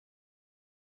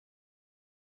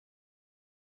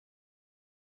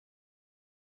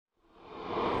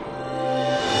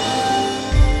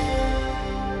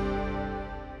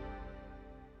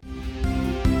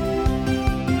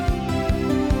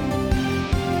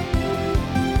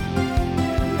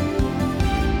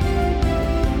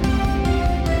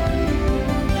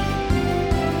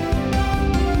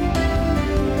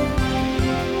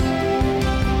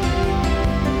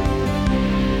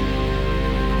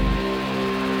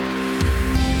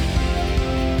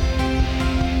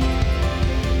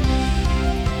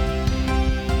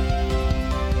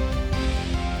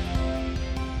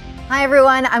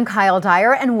everyone, I'm Kyle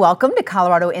Dyer, and welcome to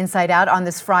Colorado Inside Out on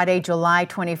this Friday, July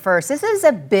 21st. This is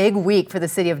a big week for the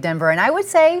city of Denver, and I would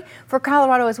say for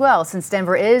Colorado as well, since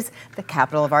Denver is the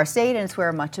capital of our state and it's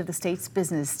where much of the state's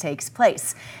business takes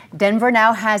place. Denver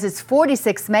now has its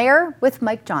 46th mayor with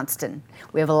Mike Johnston.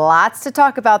 We have lots to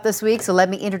talk about this week, so let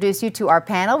me introduce you to our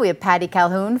panel. We have Patty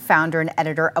Calhoun, founder and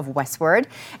editor of Westward,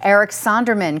 Eric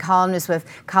Sondermann, columnist with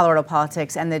Colorado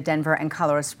Politics and the Denver and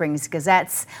Colorado Springs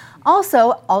Gazettes.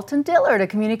 Also, Alton Dillard, a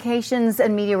communications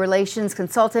and media relations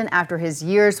consultant after his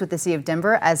years with the city of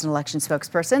Denver as an election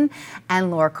spokesperson,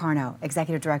 and Laura Carno,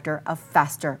 executive director of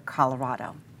Faster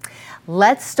Colorado.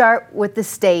 Let's start with the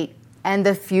state and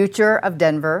the future of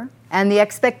Denver and the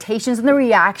expectations and the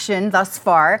reaction thus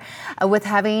far with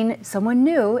having someone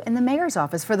new in the mayor's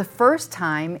office for the first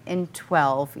time in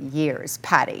 12 years.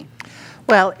 Patty.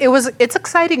 Well, it's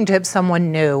exciting to have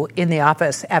someone new in the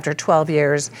office after 12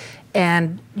 years.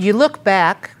 And you look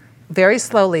back very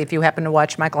slowly if you happen to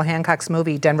watch Michael Hancock's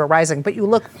movie, Denver Rising, but you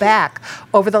look back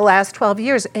over the last 12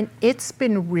 years, and it's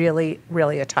been really,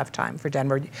 really a tough time for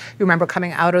Denver. You remember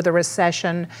coming out of the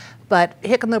recession, but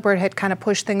Hickenlooper had kind of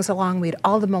pushed things along. We had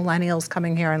all the millennials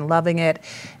coming here and loving it,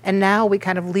 and now we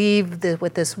kind of leave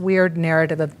with this weird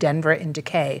narrative of Denver in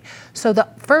decay. So the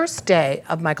first day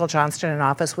of Michael Johnston in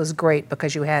office was great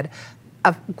because you had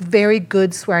a very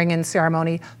good swearing-in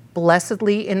ceremony,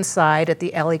 blessedly inside at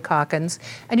the Ellie Calkins,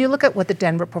 and you look at what the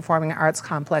Denver Performing Arts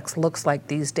Complex looks like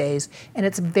these days, and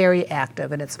it's very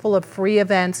active, and it's full of free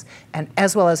events and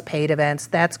as well as paid events.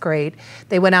 That's great.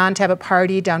 They went on to have a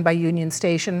party down by Union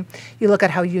Station. You look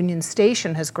at how Union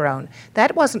Station has grown.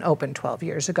 That wasn't open 12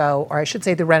 years ago, or I should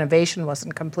say the renovation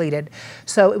wasn't completed.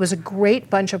 So it was a great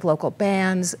bunch of local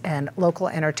bands and local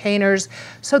entertainers.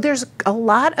 So there's a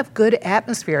lot of good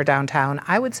atmosphere downtown.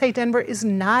 I would say Denver is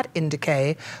not in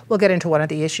decay. We'll get into one of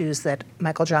the issues that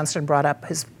Michael Johnston brought up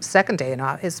his second day in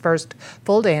office, his first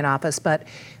full day in office, but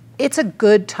it's a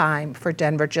good time for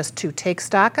Denver just to take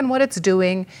stock on what it's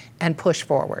doing and push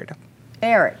forward.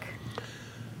 Eric.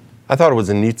 I thought it was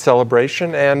a neat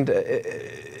celebration, and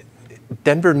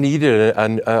Denver needed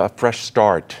a fresh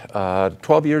start.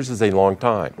 12 years is a long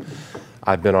time.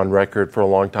 I've been on record for a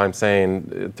long time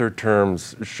saying third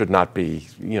terms should not be,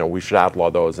 we should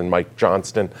outlaw those. And Mike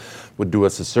Johnston would do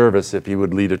us a service if he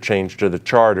would lead a change to the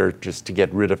charter just to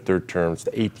get rid of third terms.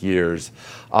 The 8 years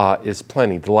is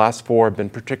plenty. The last 4 have been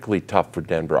particularly tough for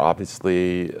Denver,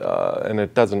 obviously, and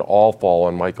it doesn't all fall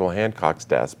on Michael Hancock's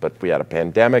desk, but we had a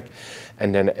pandemic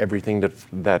and then everything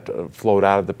that flowed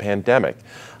out of the pandemic.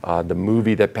 The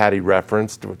movie that Patty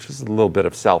referenced, which is a little bit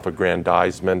of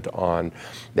self-aggrandizement on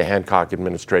the Hancock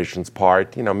administration's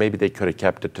part, maybe they could have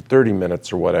kept it to 30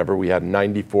 minutes or whatever. We had a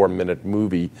 94-minute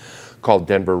movie called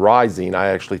Denver Rising. I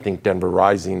actually think Denver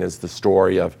Rising is the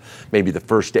story of maybe the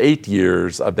first 8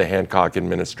 years of the Hancock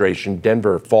administration.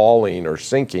 Denver Falling or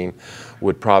Sinking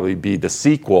would probably be the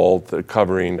sequel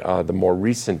covering the more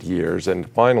recent years and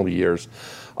final years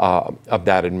of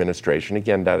that administration.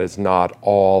 Again, that is not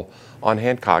all on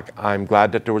Hancock. I'm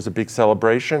glad that there was a big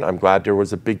celebration. I'm glad there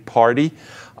was a big party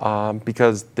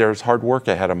because there's hard work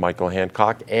ahead of Michael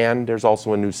Hancock, and there's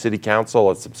also a new city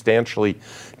council, a substantially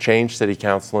changed city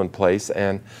council in place,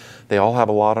 and they all have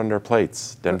a lot on their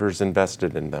plates. Denver's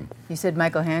invested in them. You said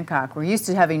Michael Hancock. We're used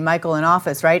to having Michael in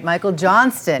office, right? Michael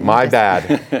Johnston. My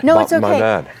bad. No, it's okay. My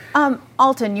bad.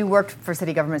 Alton, you worked for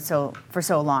city government for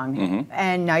so long,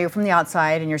 and now you're from the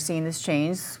outside and you're seeing this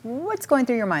change. What's going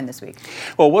through your mind this week?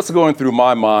 Well, what's going through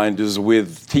my mind is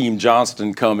with Team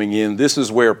Johnston coming in, this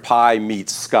is where pie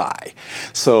meets sky.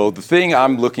 So the thing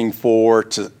I'm looking for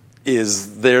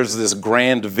is there's this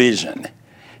grand vision.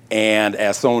 And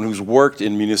as someone who's worked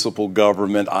in municipal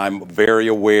government, I'm very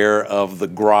aware of the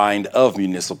grind of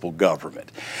municipal government.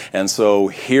 And so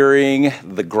hearing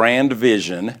the grand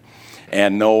vision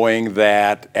and knowing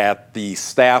that at the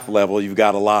staff level, you've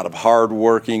got a lot of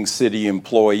hardworking city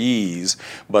employees,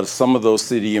 but some of those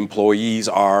city employees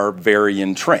are very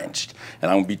entrenched. And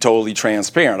I'm going to be totally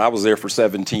transparent. I was there for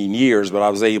 17 years, but I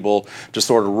was able to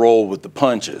sort of roll with the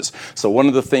punches. So one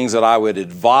of the things that I would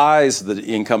advise the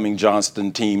incoming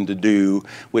Johnston team to do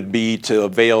would be to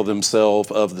avail themselves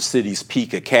of the city's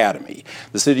Peak Academy.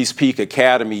 The city's Peak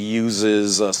Academy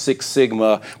uses Six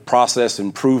Sigma process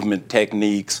improvement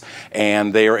techniques,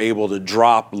 and they are able to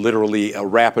drop literally a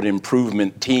rapid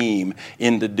improvement team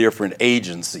into different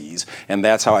agencies. And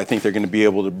that's how I think they're going to be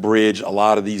able to bridge a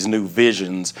lot of these new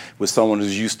visions with someone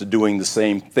who's used to doing the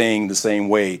same thing the same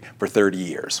way for 30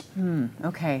 years.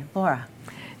 Okay, Laura.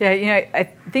 Yeah, I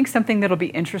think something that'll be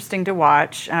interesting to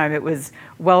watch. It was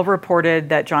well reported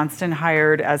that Johnston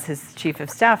hired as his chief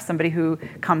of staff somebody who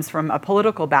comes from a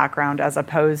political background as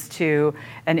opposed to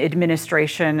an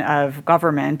administration of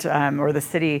government or the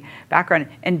city background.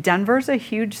 And Denver's a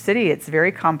huge city. It's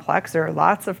very complex. There are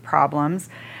lots of problems.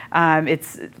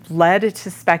 It's led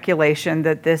to speculation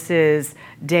that this is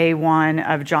day one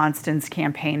of Johnston's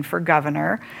campaign for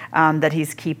governor, that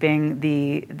he's keeping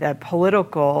the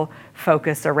political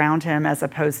focus around him as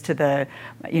opposed to the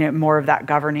more of that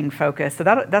governing focus. So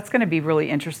that's going to be really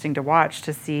interesting to watch,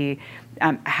 to see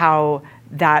how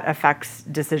that affects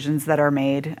decisions that are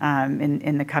made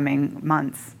in the coming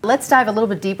months. Let's dive a little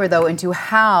bit deeper, though, into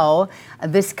how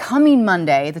this coming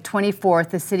Monday, the 24th,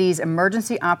 the city's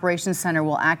Emergency Operations Center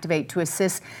will activate to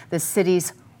assist the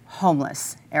city's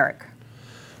homeless. Eric.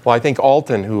 Well, I think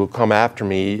Alton, who will come after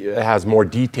me, has more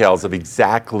details of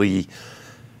exactly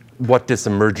what this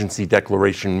emergency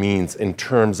declaration means in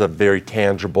terms of very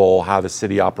tangible, how the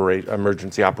city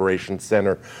Emergency Operations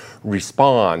Center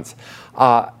responds.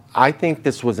 I think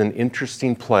this was an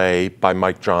interesting play by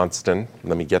Mike Johnston.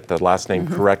 Let me get the last name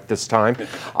correct this time.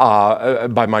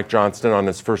 By Mike Johnston on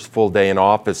his first full day in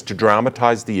office to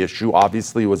dramatize the issue.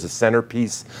 Obviously, it was a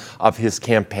centerpiece of his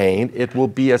campaign. It will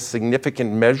be a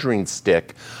significant measuring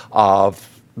stick of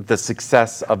the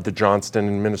success of the Johnston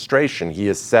administration. He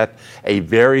has set a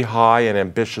very high and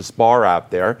ambitious bar out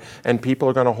there, and people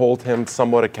are going to hold him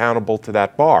somewhat accountable to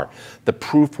that bar. The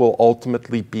proof will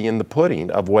ultimately be in the pudding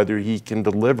of whether he can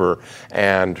deliver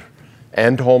and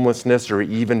end homelessness or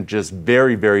even just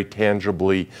very, very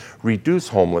tangibly reduce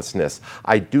homelessness.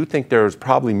 I do think there is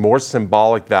probably more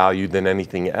symbolic value than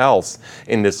anything else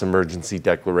in this emergency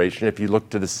declaration. If you look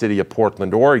to the city of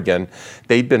Portland, Oregon,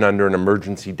 they've been under an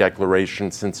emergency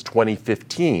declaration since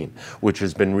 2015, which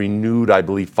has been renewed, I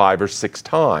believe, 5 or 6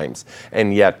 times.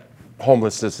 And yet,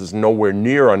 homelessness is nowhere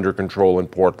near under control in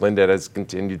Portland. It has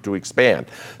continued to expand.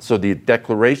 So the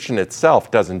declaration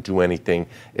itself doesn't do anything.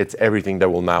 It's everything that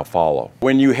will now follow.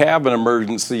 When you have an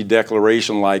emergency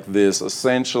declaration like this,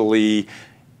 essentially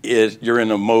you're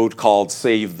in a mode called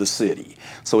Save the City.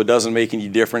 So it doesn't make any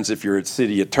difference if you're a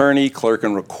city attorney, clerk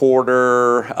and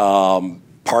recorder,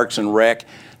 Parks and Rec.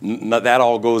 That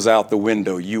all goes out the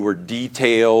window. You were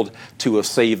detailed to a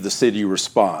Save the City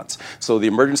response. So the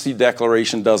emergency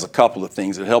declaration does a couple of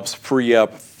things. It helps free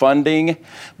up funding,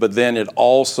 but then it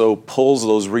also pulls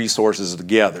those resources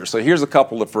together. So here's a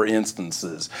couple of for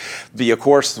instances. Of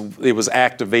course, it was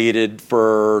activated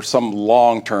for some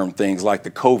long-term things like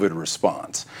the COVID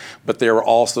response, but there were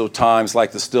also times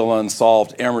like the still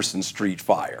unsolved Emerson Street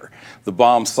fire, the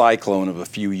bomb cyclone of a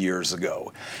few years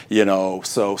ago.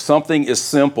 So something as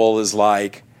simple as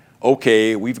like,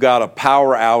 okay, we've got a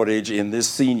power outage in this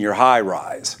senior high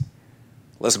rise.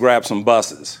 Let's grab some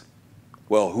buses.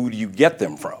 Well, who do you get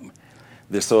them from?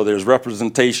 So there's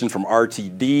representation from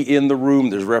RTD in the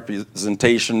room. There's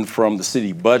representation from the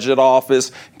city budget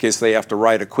office in case they have to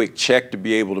write a quick check to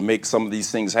be able to make some of these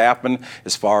things happen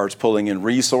as far as pulling in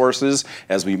resources.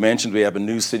 As we mentioned, we have a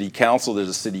new city council. There's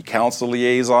a city council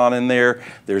liaison in there.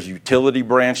 There's utility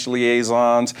branch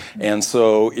liaisons. And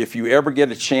so if you ever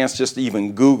get a chance just to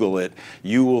even Google it,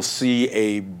 you will see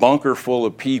a bunker full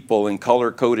of people in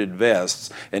color-coded vests,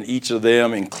 and each of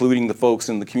them, including the folks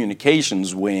in the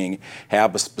communications wing, have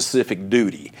a specific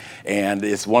duty. And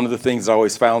it's one of the things I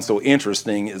always found so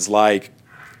interesting is like,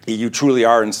 you truly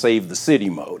are in Save the City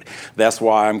mode. That's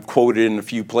why I'm quoted in a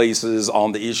few places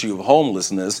on the issue of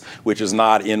homelessness, which is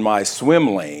not in my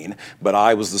swim lane, but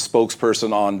I was the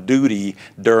spokesperson on duty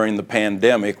during the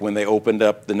pandemic when they opened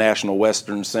up the National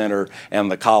Western Center and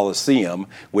the Coliseum,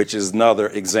 which is another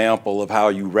example of how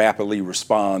you rapidly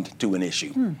respond to an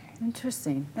issue.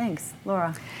 Interesting. Thanks.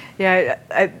 Laura. Yeah,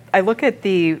 I look at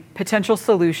the potential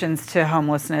solutions to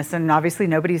homelessness, and obviously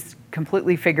nobody's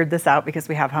completely figured this out because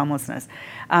we have homelessness.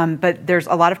 But there's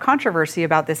a lot of controversy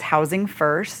about this housing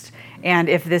first, and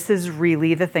if this is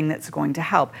really the thing that's going to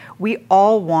help. We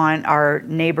all want our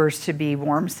neighbors to be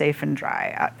warm, safe, and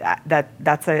dry.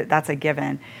 That's a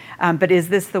given. But is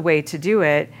this the way to do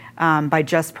it, by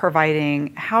just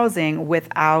providing housing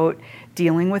without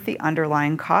dealing with the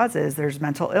underlying causes? There's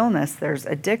mental illness, there's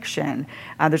addiction,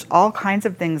 there's all kinds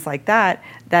of things like that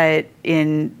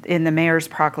in the mayor's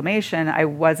proclamation, I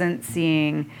wasn't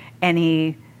seeing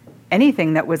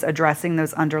anything that was addressing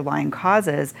those underlying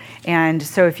causes. And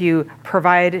so if you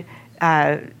provide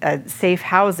safe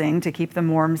housing to keep them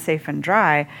warm, safe, and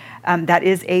dry, that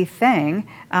is a thing.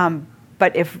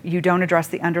 But if you don't address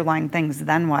the underlying things,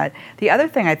 then what? The other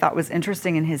thing I thought was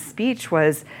interesting in his speech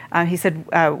was he said,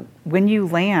 when you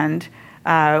land,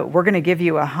 we're going to give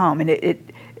you a home. And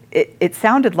it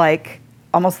sounded like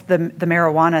almost the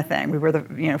marijuana thing. We were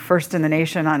the first in the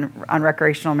nation on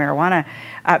recreational marijuana.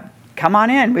 Come on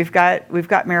in. We've got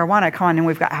marijuana. Come on in.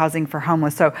 We've got housing for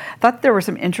homeless. So I thought there were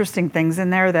some interesting things in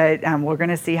there that we're going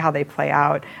to see how they play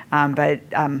out. But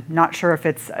I'm not sure if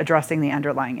it's addressing the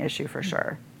underlying issue for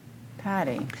sure.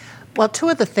 Patty. Well, two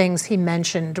of the things he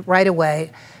mentioned right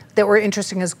away that were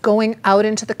interesting is going out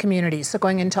into the community, so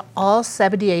going into all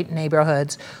 78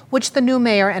 neighborhoods, which the new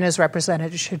mayor and his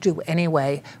representatives should do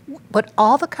anyway. But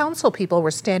all the council people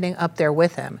were standing up there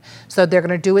with him. So they're going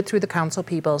to do it through the council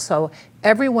people. So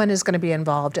everyone is going to be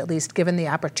involved, at least given the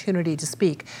opportunity to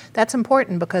speak. That's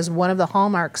important because one of the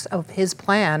hallmarks of his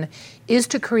plan is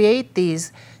to create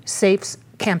these safe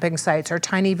camping sites or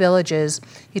tiny villages.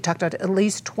 He talked about at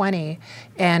least 20,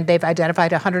 and they've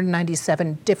identified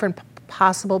 197 different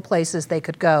possible places they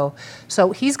could go.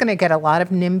 So he's going to get a lot of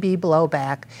NIMBY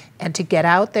blowback, and to get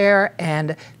out there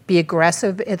and be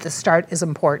aggressive at the start is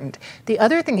important. The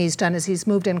other thing he's done is he's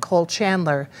moved in Cole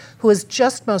Chandler, who has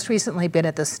just most recently been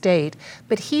at the state,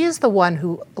 but he is the one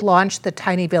who launched the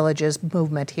Tiny Villages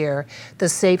movement here, the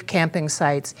safe camping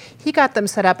sites. He got them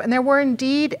set up, and there were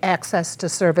indeed access to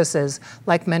services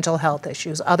like mental health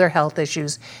issues, other health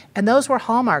issues, and those were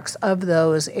hallmarks of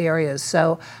those areas.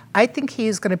 So I think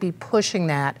he's going to be pushing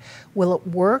that. Will it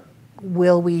work?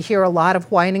 Will we hear a lot of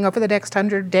whining over the next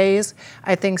 100 days?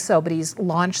 I think so, but he's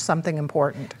launched something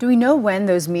important. Do we know when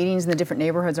those meetings in the different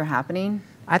neighborhoods are happening?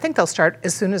 I think they'll start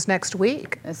as soon as next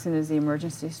week. As soon as the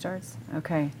emergency starts?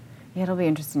 Okay. Yeah, it'll be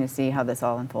interesting to see how this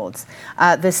all unfolds.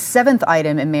 The seventh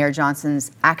item in Mayor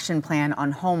Johnston's action plan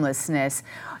on homelessness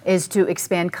is to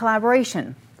expand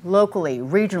collaboration locally,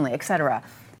 regionally, et cetera.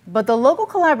 But the local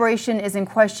collaboration is in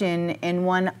question in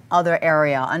one other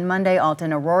area. On Monday,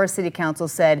 Alton, Aurora City Council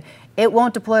said it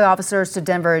won't deploy officers to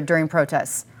Denver during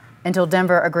protests until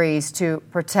Denver agrees to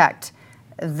protect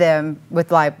them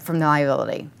from the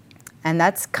liability. And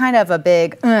that's kind of a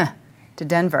big to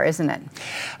Denver, isn't it?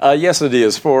 Yes, it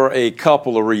is, for a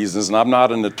couple of reasons. And I'm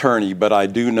not an attorney, but I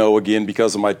do know, again,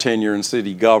 because of my tenure in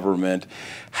city government,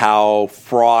 how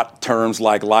fraught terms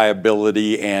like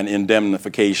liability and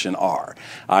indemnification are.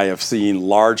 I have seen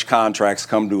large contracts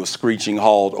come to a screeching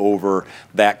halt over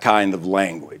that kind of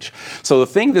language. So the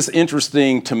thing that's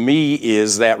interesting to me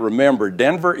is that, remember,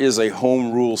 Denver is a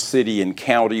home rule city and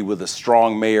county with a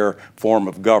strong mayor form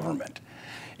of government.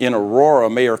 In Aurora,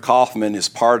 Mayor Kaufman is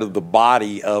part of the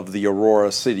body of the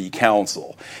Aurora City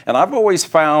Council. And I've always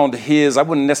found his, I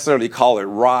wouldn't necessarily call it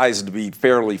rise, to be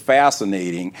fairly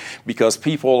fascinating, because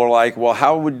people are like, well,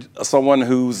 how would someone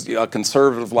who's a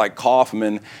conservative like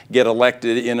Kaufman get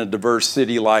elected in a diverse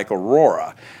city like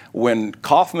Aurora? When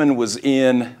Kaufman was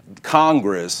in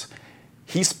Congress,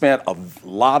 he spent a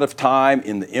lot of time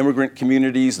in the immigrant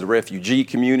communities, the refugee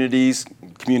communities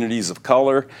of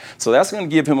color. So that's going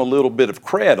to give him a little bit of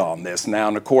cred on this. Now,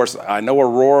 and of course, I know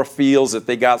Aurora feels that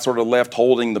they got sort of left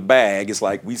holding the bag. It's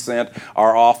like, we sent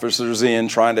our officers in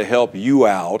trying to help you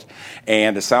out.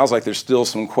 And it sounds like there's still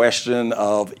some question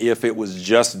of if it was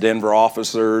just Denver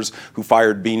officers who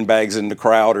fired beanbags in the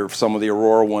crowd or if some of the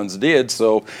Aurora ones did.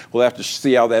 So we'll have to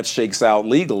see how that shakes out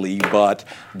legally. But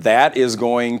that is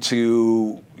going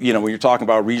to, you know, when you're talking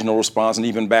about regional response and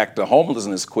even back to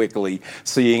homelessness quickly,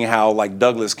 seeing how like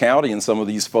Douglas County and some of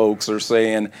these folks are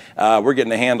saying, we're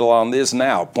getting a handle on this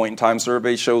now. Point in time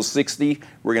survey shows 60,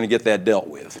 we're going to get that dealt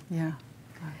with. Yeah.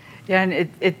 Yeah, and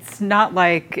it's not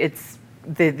like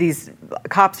these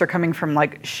cops are coming from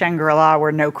like Shangri-La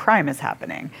where no crime is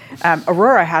happening.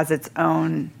 Aurora has its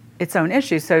own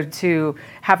issues. So to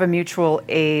have a mutual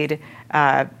aid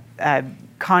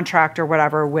contract or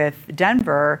whatever with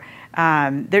Denver,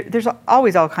 there's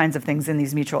always all kinds of things in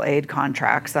these mutual aid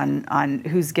contracts on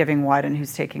who's giving what and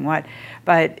who's taking what,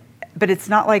 but it's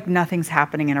not like nothing's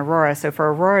happening in Aurora. So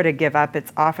for Aurora to give up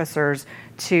its officers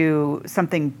to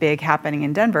something big happening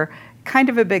in Denver, kind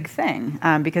of a big thing,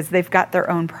 because they've got their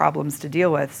own problems to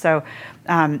deal with. So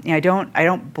I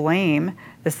don't blame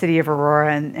the city of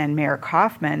Aurora and Mayor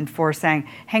Kaufman for saying,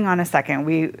 hang on a second,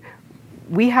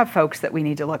 we have folks that we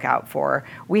need to look out for.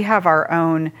 We have our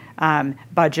own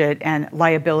budget and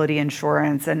liability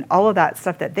insurance and all of that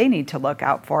stuff that they need to look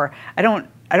out for. I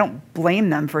don't blame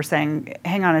them for saying,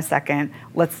 hang on a second,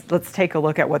 let's take a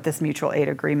look at what this mutual aid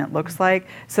agreement looks like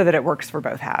so that it works for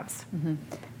both halves. Mm-hmm.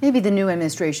 Maybe the new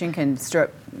administration can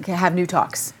have new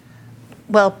talks.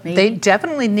 Well, Maybe. They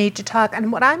definitely need to talk.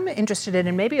 And what I'm interested in,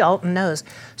 and maybe Alton knows,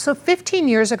 so 15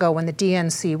 years ago when the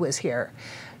DNC was here,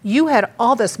 you had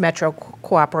all this metro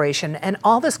cooperation and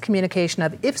all this communication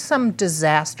of if some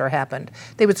disaster happened,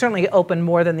 they would certainly open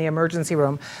more than the emergency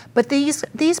room. But these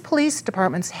police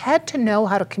departments had to know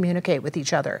how to communicate with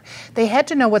each other. They had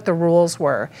to know what the rules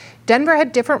were. Denver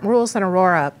had different rules than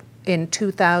Aurora in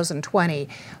 2020.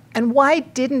 And why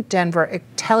didn't Denver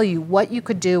tell you what you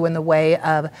could do in the way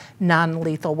of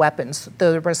non-lethal weapons,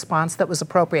 the response that was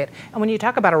appropriate? And when you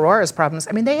talk about Aurora's problems,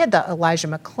 I mean, they had the Elijah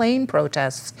McClain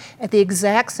protests at the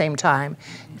exact same time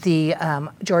the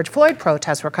George Floyd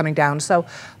protests were coming down. So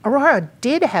Aurora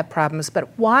did have problems, but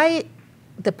why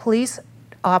the police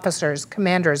officers,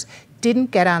 commanders,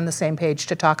 didn't get on the same page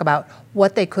to talk about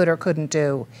what they could or couldn't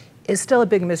do is still a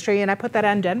big mystery, and I put that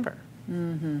on Denver.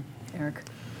 Mm-hmm. Eric?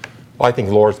 Well, I think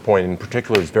Laura's point in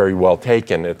particular is very well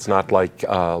taken. It's not like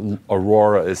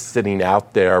Aurora is sitting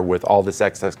out there with all this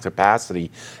excess capacity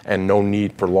and no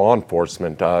need for law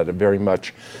enforcement. Very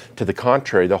much to the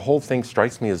contrary, the whole thing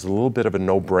strikes me as a little bit of a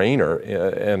no-brainer,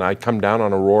 and I come down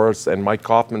on Aurora's and Mike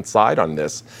Kaufman's side on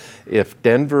this. If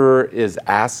Denver is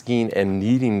asking and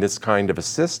needing this kind of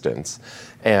assistance,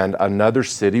 and another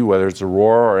city, whether it's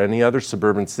Aurora or any other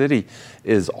suburban city,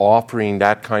 is offering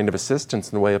that kind of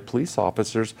assistance in the way of police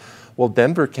officers, well,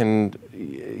 Denver can,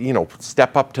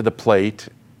 step up to the plate.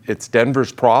 It's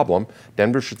Denver's problem.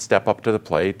 Denver should step up to the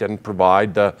plate and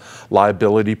provide the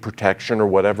liability protection or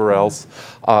whatever else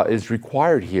is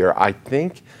required here. I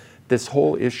think this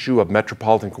whole issue of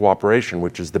metropolitan cooperation,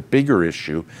 which is the bigger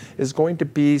issue, is going to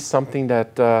be something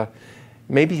that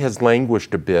maybe has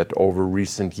languished a bit over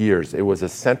recent years. It was a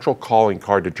central calling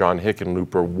card to John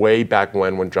Hickenlooper way back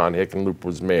when John Hickenlooper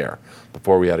was mayor,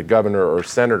 before we had a governor or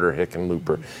Senator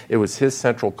Hickenlooper. It was his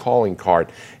central calling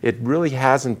card. It really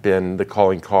hasn't been the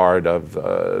calling card of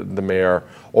the mayor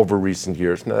over recent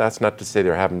years. Now, that's not to say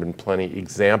there haven't been plenty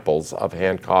examples of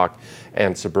Hancock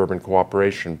and suburban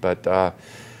cooperation, but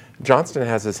Johnston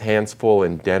has his hands full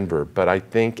in Denver, but I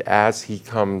think as he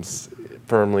comes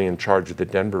firmly in charge of the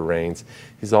Denver reins,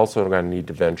 he's also going to need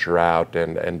to venture out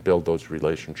and build those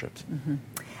relationships. Mm-hmm.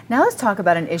 Now let's talk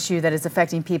about an issue that is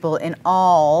affecting people in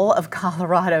all of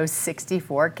Colorado's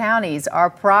 64 counties, our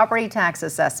property tax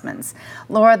assessments.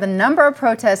 Laura, the number of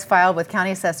protests filed with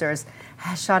county assessors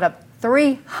has shot up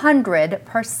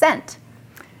 300%.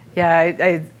 Yeah,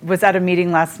 I was at a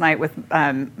meeting last night with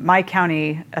my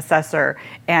county assessor,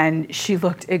 and she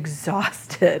looked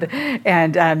exhausted.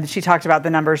 And she talked about the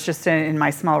numbers just in my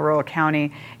small rural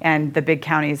county, and the big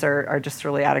counties are just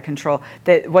really out of control.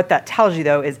 What that tells you,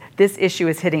 though, is this issue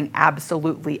is hitting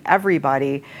absolutely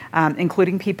everybody,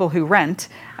 including people who rent,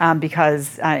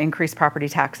 because increased property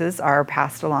taxes are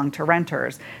passed along to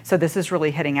renters. So this is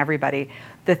really hitting everybody.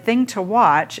 The thing to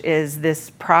watch is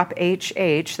this Prop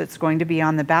HH that's going to be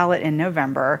on the ballot in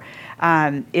November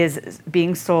is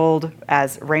being sold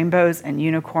as rainbows and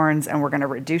unicorns, and we're going to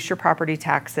reduce your property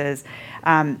taxes.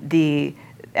 And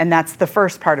that's the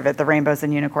first part of it, the rainbows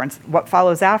and unicorns. What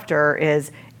follows after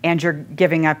is, and you're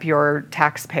giving up your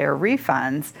taxpayer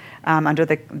refunds under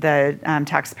the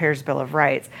Taxpayers' Bill of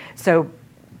Rights. So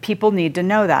people need to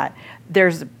know that.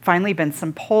 There's finally been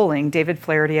some polling. David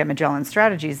Flaherty at Magellan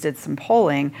Strategies did some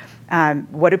polling.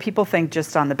 What do people think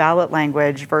just on the ballot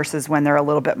language versus when they're a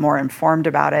little bit more informed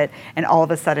about it? And all of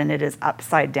a sudden it is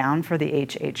upside down for the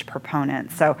HH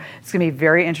proponents. So it's going to be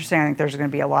very interesting. I think there's going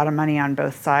to be a lot of money on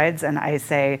both sides. And I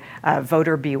say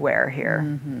voter beware here.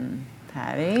 Mm-hmm.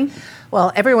 Patty?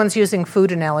 Well, everyone's using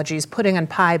food analogies, pudding and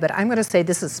pie, but I'm going to say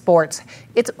this is sports.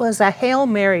 It was a Hail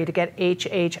Mary to get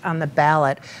HH on the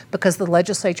ballot because the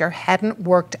legislature hadn't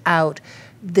worked out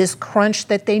this crunch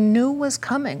that they knew was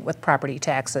coming with property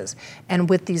taxes and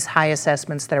with these high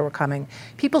assessments that were coming.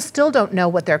 People still don't know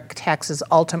what their taxes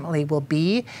ultimately will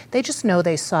be. They just know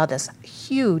they saw this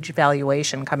huge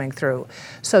valuation coming through.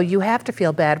 So you have to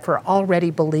feel bad for already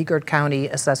beleaguered county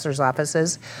assessors'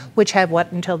 offices, which have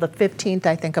until the 15th,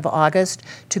 I think, of August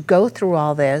to go through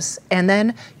all this. And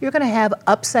then you're going to have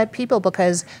upset people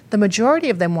because the majority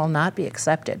of them will not be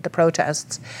accepted, the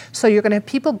protests. So you're going to have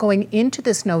people going into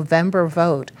this November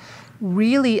vote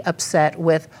really upset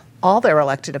with all their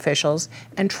elected officials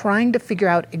and trying to figure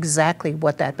out exactly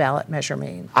what that ballot measure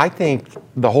means. I think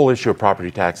the whole issue of property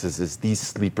taxes is the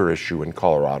sleeper issue in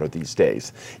Colorado these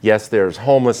days. Yes, there's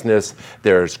homelessness,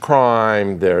 there's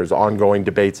crime, there's ongoing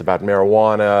debates about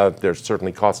marijuana, there's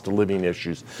certainly cost of living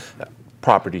issues.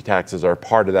 Property taxes are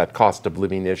part of that cost of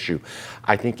living issue.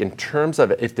 I think in terms of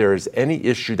if there is any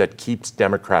issue that keeps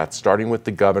Democrats, starting with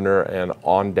the governor and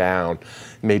on down,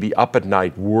 maybe up at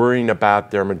night worrying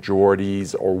about their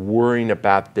majorities or worrying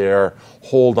about their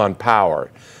hold on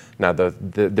power, Now,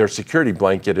 their security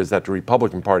blanket is that the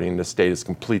Republican Party in the state is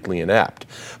completely inept.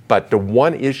 But the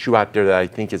one issue out there that I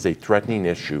think is a threatening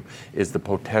issue is the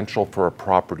potential for a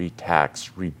property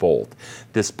tax revolt.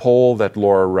 This poll that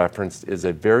Laura referenced is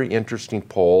a very interesting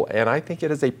poll, and I think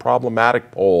it is a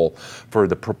problematic poll for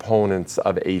the proponents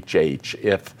of HH.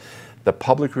 If the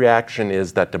public reaction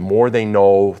is that the more they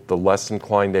know, the less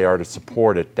inclined they are to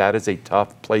support it, that is a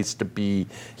tough place to be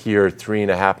here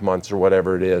 3.5 months or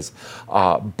whatever it is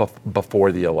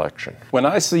before the election. When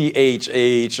I see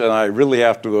HH, and I really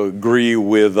have to agree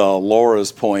with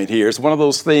Laura's point here, it's one of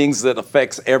those things that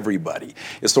affects everybody.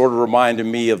 It sort of reminded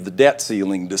me of the debt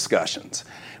ceiling discussions.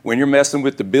 When you're messing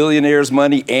with the billionaires'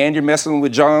 money and you're messing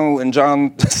with John and John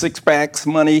Sixpack's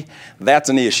money, that's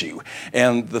an issue.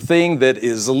 And the thing that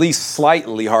is at least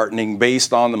slightly heartening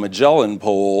based on the Magellan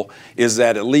poll is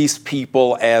that at least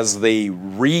people, as they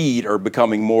read, are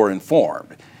becoming more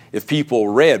informed. If people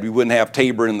read, we wouldn't have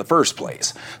Tabor in the first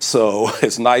place. So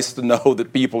it's nice to know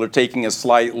that people are taking a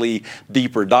slightly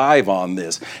deeper dive on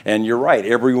this. And you're right,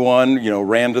 everyone,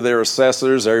 ran to their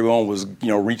assessors. Everyone was,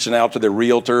 reaching out to their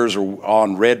realtors or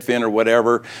on Redfin or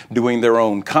whatever, doing their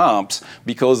own comps,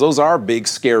 because those are big,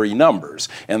 scary numbers.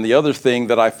 And the other thing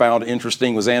that I found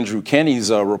interesting was Andrew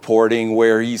Kenny's reporting,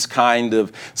 where he's kind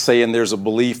of saying there's a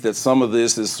belief that some of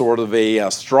this is sort of a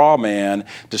straw man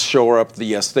to shore up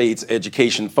the state's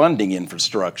education funding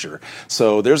infrastructure.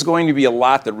 So there's going to be a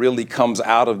lot that really comes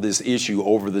out of this issue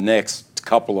over the next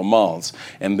couple of months.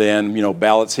 And then,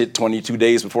 ballots hit 22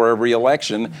 days before every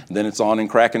election, and then it's on and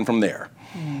cracking from there.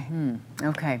 Mm-hmm.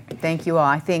 Okay, thank you all.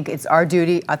 I think it's our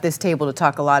duty at this table to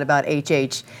talk a lot about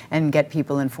HH and get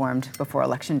people informed before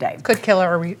Election Day. Could kill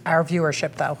our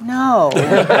viewership, though. No.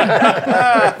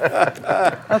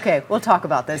 Okay, we'll talk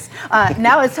about this.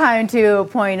 Now it's time to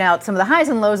point out some of the highs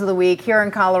and lows of the week here in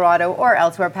Colorado or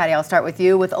elsewhere. Patty, I'll start with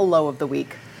you with a low of the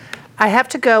week. I have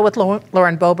to go with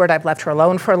Lauren Boebert. I've left her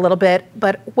alone for a little bit.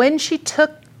 But when she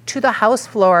took to the House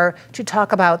floor to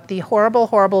talk about the horrible,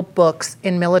 horrible books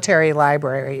in military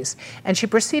libraries, and she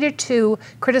proceeded to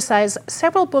criticize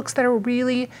several books that are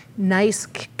really nice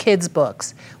kids'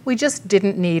 books, we just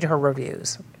didn't need her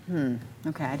reviews.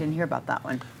 Okay, I didn't hear about that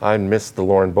one. I missed the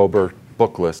Lauren Boebert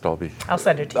book list. I'll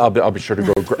send it to you. I'll be sure to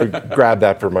go grab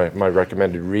that for my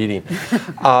recommended reading.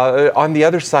 On the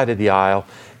other side of the aisle,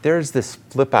 there's this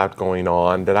flip out going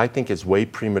on that I think is way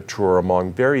premature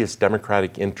among various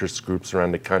Democratic interest groups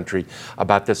around the country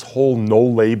about this whole no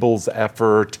labels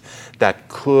effort that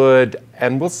could,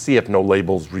 and we'll see if no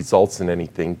labels results in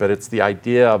anything, but it's the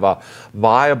idea of a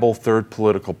viable third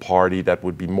political party that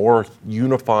would be more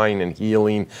unifying and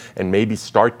healing and maybe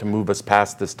start to move us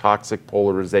past this toxic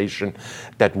polarization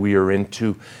that we are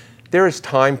into. There is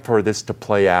time for this to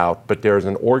play out, but there is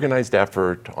an organized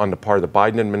effort on the part of the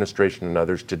Biden administration and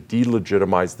others to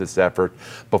delegitimize this effort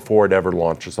before it ever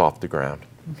launches off the ground.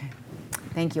 Okay.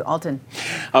 Thank you. Alton.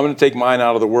 I'm going to take mine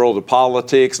out of the world of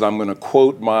politics, and I'm going to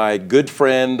quote my good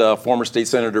friend, former State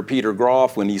Senator Peter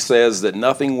Groff, when he says that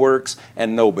nothing works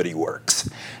and nobody works.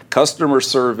 Customer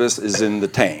service is in the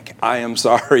tank. I am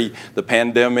sorry, the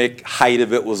pandemic height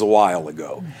of it was a while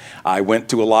ago. I went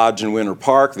to a lodge in Winter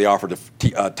Park. They offered a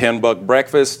 $10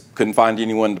 breakfast. Couldn't find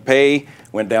anyone to pay.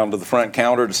 Went down to the front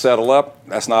counter to settle up.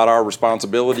 That's not our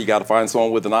responsibility. You got to find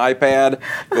someone with an iPad.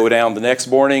 Go down the next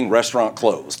morning, restaurant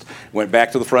closed. Went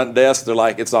back to the front desk. They're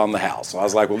like, it's on the house. So I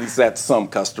was like, well, at least that's some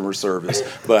customer service.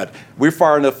 But we're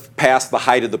far enough past the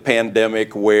height of the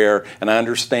pandemic where, and I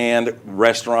understand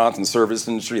restaurants and service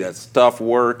industry, that's tough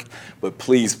work. But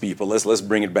please, people, let's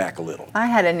bring it back a little. I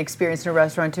had an experience in a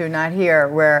restaurant too, not here,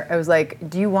 where I was like,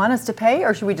 do you want us to pay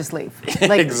or should we just leave?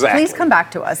 Like, Exactly. Please come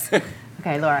back to us.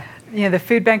 Okay, Laura. The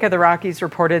Food Bank of the Rockies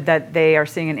reported that they are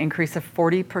seeing an increase of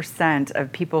 40%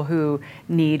 of people who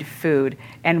need food.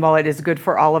 And while it is good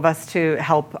for all of us to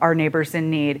help our neighbors in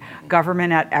need,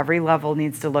 government at every level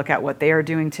needs to look at what they are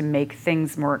doing to make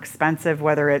things more expensive,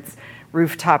 whether it's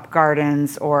rooftop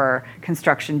gardens or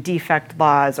construction defect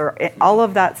laws or all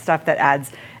of that stuff that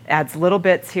adds little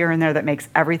bits here and there that makes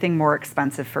everything more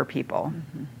expensive for people.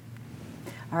 Mm-hmm.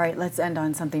 All right, let's end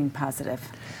on something positive.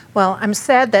 Well, I'm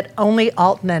sad that only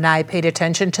Alton and I paid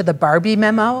attention to the Barbie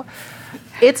memo.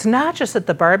 It's not just that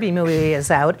the Barbie movie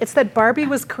is out, it's that Barbie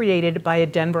was created by a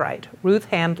Denverite, Ruth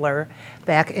Handler,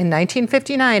 back in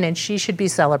 1959, and she should be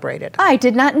celebrated. I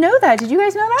did not know that. Did you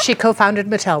guys know that? She co-founded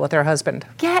Mattel with her husband.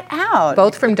 Get out.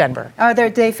 Both from Denver. Are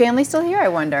their family still here, I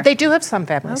wonder? They do have some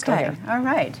families still Okay, here. all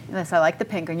right. Yes, I like the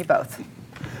pink on you both.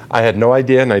 I had no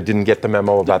idea, and I didn't get the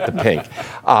memo about the pink.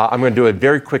 I'm going to do a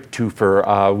very quick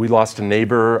twofer. We lost a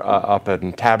neighbor up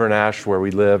in Tabernash, where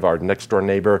we live. Our next-door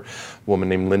neighbor, a woman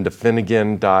named Linda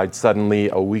Finnegan, died suddenly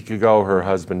a week ago. Her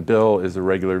husband, Bill, is a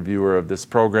regular viewer of this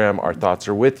program. Our thoughts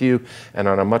are with you. And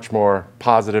on a much more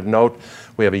positive note,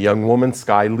 we have a young woman,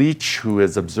 Sky Leach, who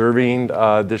is observing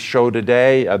this show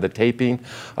today, the taping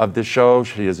of this show.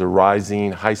 She is a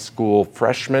rising high school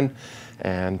freshman,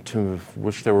 and to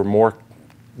wish there were more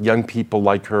young people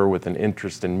like her with an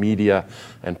interest in media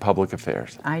and public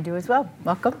affairs. I do as well.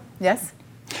 Welcome. Yes?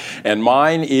 And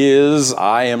mine is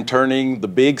I am turning the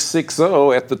big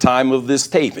 6-0 at the time of this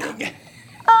taping.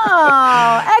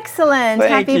 Oh, excellent.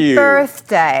 Thank Happy you.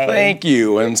 birthday. Thank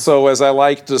you. And so, as I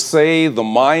like to say, the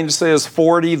mind says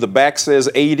 40, the back says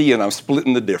 80, and I'm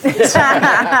splitting the difference.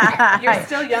 You're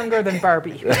still younger than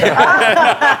Barbie.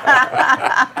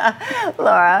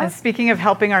 Laura? And speaking of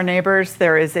helping our neighbors,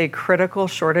 there is a critical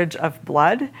shortage of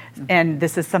blood, and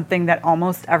this is something that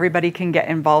almost everybody can get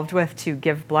involved with to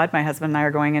give blood. My husband and I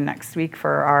are going in next week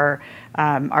for our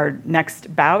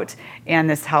next bout, and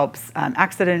this helps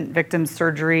accident victims,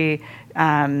 surgery,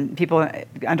 people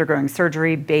undergoing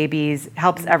surgery, babies,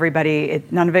 helps everybody.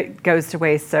 None of it goes to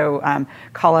waste, so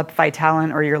call up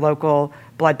Vitalin or your local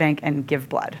blood bank and give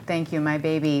blood. Thank you. My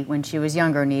baby, when she was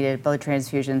younger, needed blood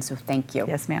transfusion, so thank you.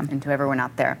 Yes, ma'am. And to everyone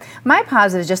out there. My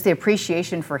positive is just the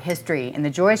appreciation for history and the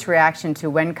joyous reaction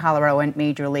to when Colorado went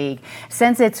Major League.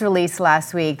 Since its release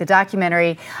last week, the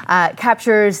documentary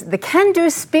captures the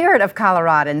can-do spirit of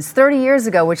Coloradans 30 years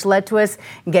ago, which led to us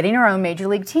getting our own Major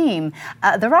League team,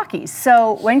 the Rockies.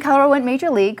 So when Colorado went Major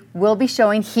League, we'll be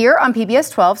showing here on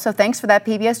PBS 12, so thanks for that,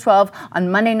 PBS 12, on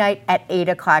Monday night at 8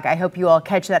 o'clock. I hope you all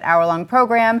catch that hour-long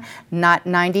program. Not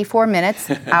 94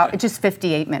 minutes, just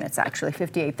 58 minutes, actually,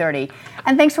 58:30.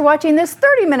 And thanks for watching this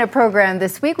 30-minute program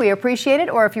this week. We appreciate it.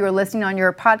 Or if you were listening on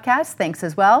your podcast, thanks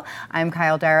as well. I'm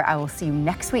Kyle Dyer. I will see you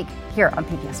next week here on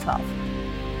PBS 12.